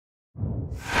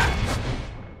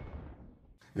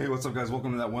Hey, what's up, guys?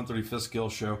 Welcome to that 135th Scale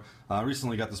Show. I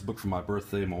recently got this book for my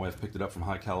birthday. My wife picked it up from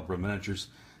High Caliber Miniatures,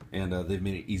 and they've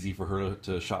made it easy for her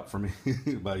to shop for me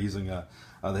by using, they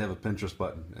have a Pinterest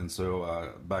button. And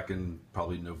so back in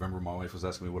probably November, my wife was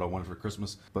asking me what I wanted for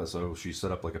Christmas, but so she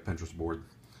set up like a Pinterest board,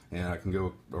 and I can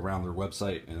go around their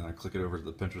website, and I click it over to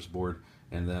the Pinterest board,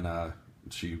 and then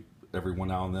she, every one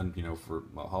now and then, you know, for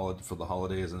the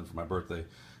holidays and then for my birthday,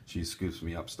 she scoops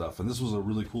me up stuff. And this was a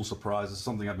really cool surprise. This is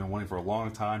something I've been wanting for a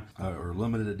long time, or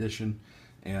limited edition.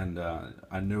 And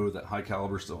I know that High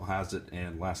Caliber still has it,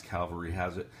 and Last Cavalry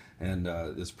has it, and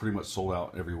it's pretty much sold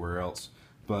out everywhere else.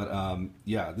 But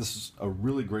yeah, this is a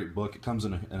really great book. It comes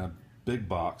in a big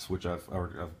box, which I've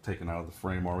taken out of the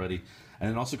frame already,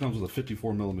 and it also comes with a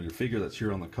 54mm figure that's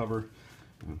here on the cover.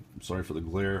 I'm sorry for the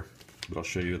glare, but I'll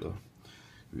show you give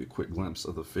you a quick glimpse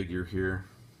of the figure here.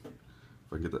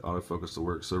 If I get the autofocus to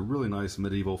work. So really nice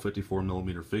medieval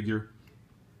 54mm figure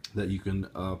that you can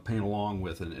paint along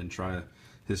with and try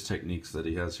his techniques that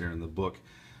he has here in the book.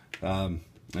 And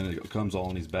it comes all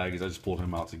in these baggies. I just pulled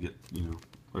him out to get, you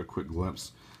know, a quick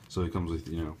glimpse. So he comes with,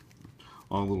 you know,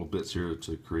 all the little bits here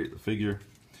to create the figure.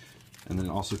 And then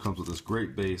it also comes with this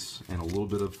great base and a little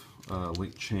bit of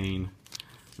link chain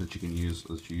that you can use,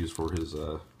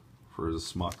 for his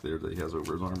smock there that he has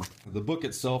over his armor. The book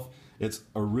itself, it's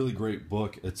a really great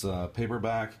book. It's a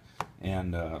paperback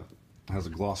and has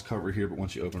a gloss cover here, but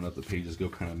once you open it up, the pages go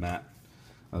kind of matte.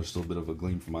 There's still a bit of a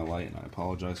gleam from my light, and I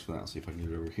apologize for that. Let's see if I can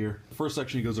get it over here. The first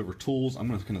section goes over tools. I'm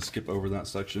going to kind of skip over that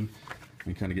section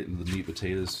and kind of get into the meat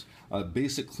potatoes.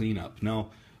 Basic cleanup. Now,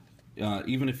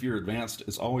 even if you're advanced,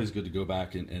 it's always good to go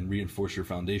back and reinforce your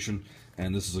foundation,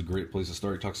 and this is a great place to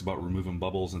start. It talks about removing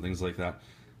bubbles and things like that.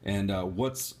 And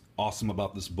what's awesome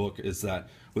about this book is that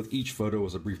with each photo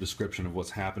is a brief description of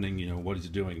what's happening, you know, what he's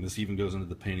doing. This even goes into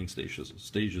the painting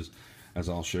stages, as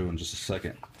I'll show in just a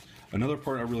second. Another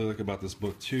part I really like about this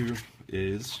book too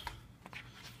is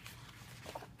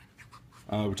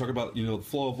we talk about, you know, the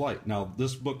flow of light. Now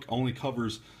this book only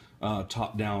covers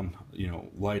top-down, you know,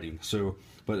 lighting. So,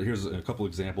 but here's a couple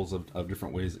examples of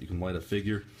different ways that you can light a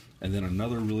figure. And then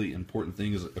another really important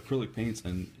thing is acrylic paints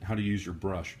and how to use your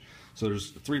brush. So there's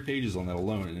 3 pages on that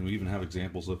alone, and we even have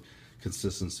examples of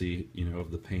consistency, you know,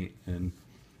 of the paint and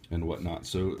whatnot.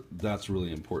 So that's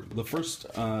really important. The first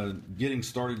getting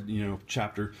started, you know,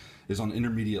 chapter is on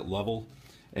intermediate level,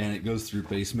 and it goes through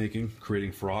base making,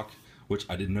 creating frock, which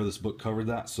I didn't know this book covered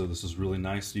that. So this is really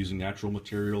nice, using natural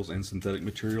materials and synthetic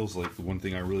materials. Like the one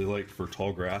thing I really liked for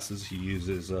tall grasses, he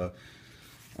uses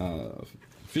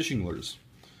fishing lures.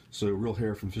 So real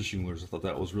hair from fishing lures. I thought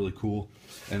that was really cool.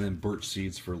 And then birch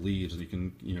seeds for leaves, and you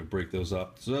can, you know, break those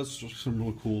up. So that's some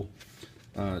really cool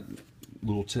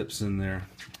little tips in there.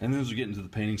 And then as we get into the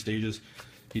painting stages,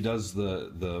 he does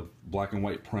the black and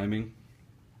white priming,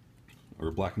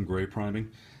 or black and gray priming,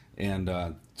 and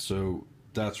so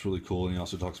that's really cool. And he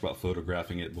also talks about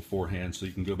photographing it beforehand, so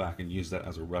you can go back and use that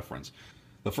as a reference.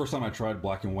 The first time I tried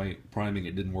black and white priming,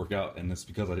 it didn't work out, and it's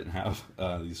because I didn't have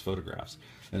these photographs.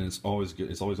 And it's always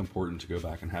good. It's always important to go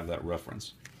back and have that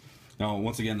reference. Now,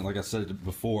 once again, like I said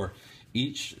before,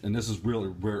 and this is really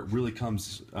where it really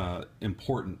comes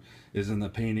important, is in the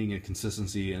painting and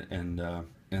consistency and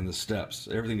the steps.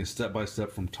 Everything is step by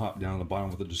step from top down to the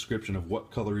bottom, with a description of what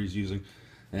color he's using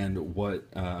and what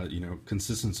you know,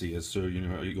 consistency is. So, you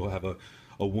know, you'll have a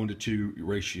 1-to-2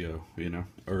 ratio, you know,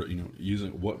 or, you know, using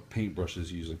what paintbrush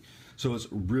is using. So it's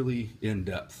really in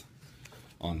depth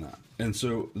on that. And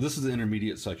so this is the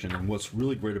intermediate section, and what's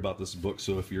really great about this book,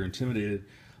 so if you're intimidated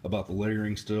about the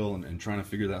layering still and trying to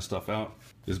figure that stuff out,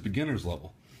 is beginner's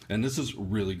level. And this is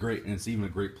really great, and it's even a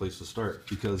great place to start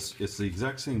because it's the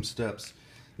exact same steps,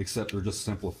 except they're just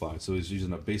simplified. So he's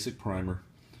using a basic primer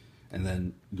and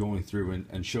then going through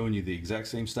and showing you the exact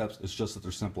same steps. It's just that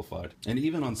they're simplified. And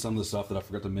even on some of the stuff that I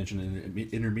forgot to mention in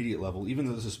intermediate level, even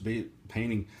though this is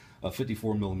painting a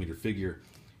 54mm figure,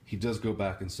 he does go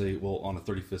back and say, well, on a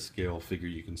 35th scale figure,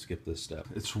 you can skip this step.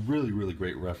 It's really, really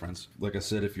great reference. Like I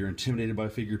said, if you're intimidated by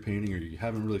figure painting, or you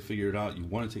haven't really figured it out, you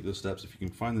want to take those steps, if you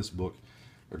can find this book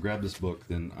or grab this book,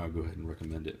 then I'll go ahead and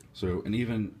recommend it. So, and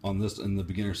even on this, in the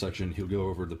beginner section, he'll go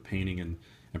over the painting and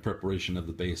preparation of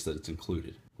the base that it's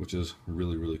included, which is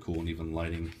really, really cool, and even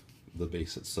lighting the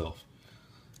base itself.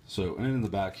 So, and in the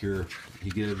back here, he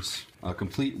gives a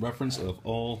complete reference of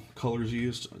all colors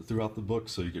used throughout the book.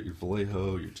 So you get your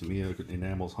Vallejo, your Tamiya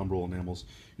enamels, Humbrol enamels,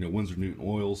 you know, Winsor Newton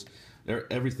oils,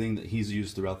 everything that he's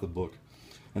used throughout the book.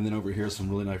 And then over here, some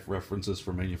really nice references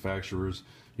for manufacturers,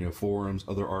 you know, forums,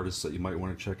 other artists that you might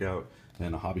want to check out,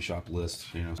 and a hobby shop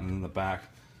list, you know. And in the back,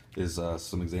 is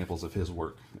some examples of his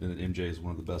work. And MJ is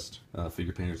one of the best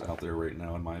figure painters out there right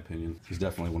now, in my opinion. He's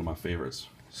definitely one of my favorites.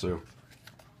 So,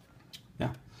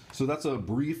 yeah. So that's a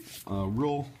brief,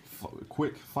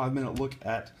 quick 5-minute look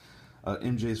at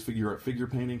MJ's figure art figure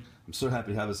painting. I'm so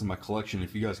happy to have this in my collection.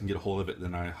 If you guys can get a hold of it,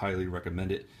 then I highly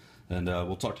recommend it. And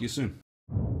we'll talk to you soon.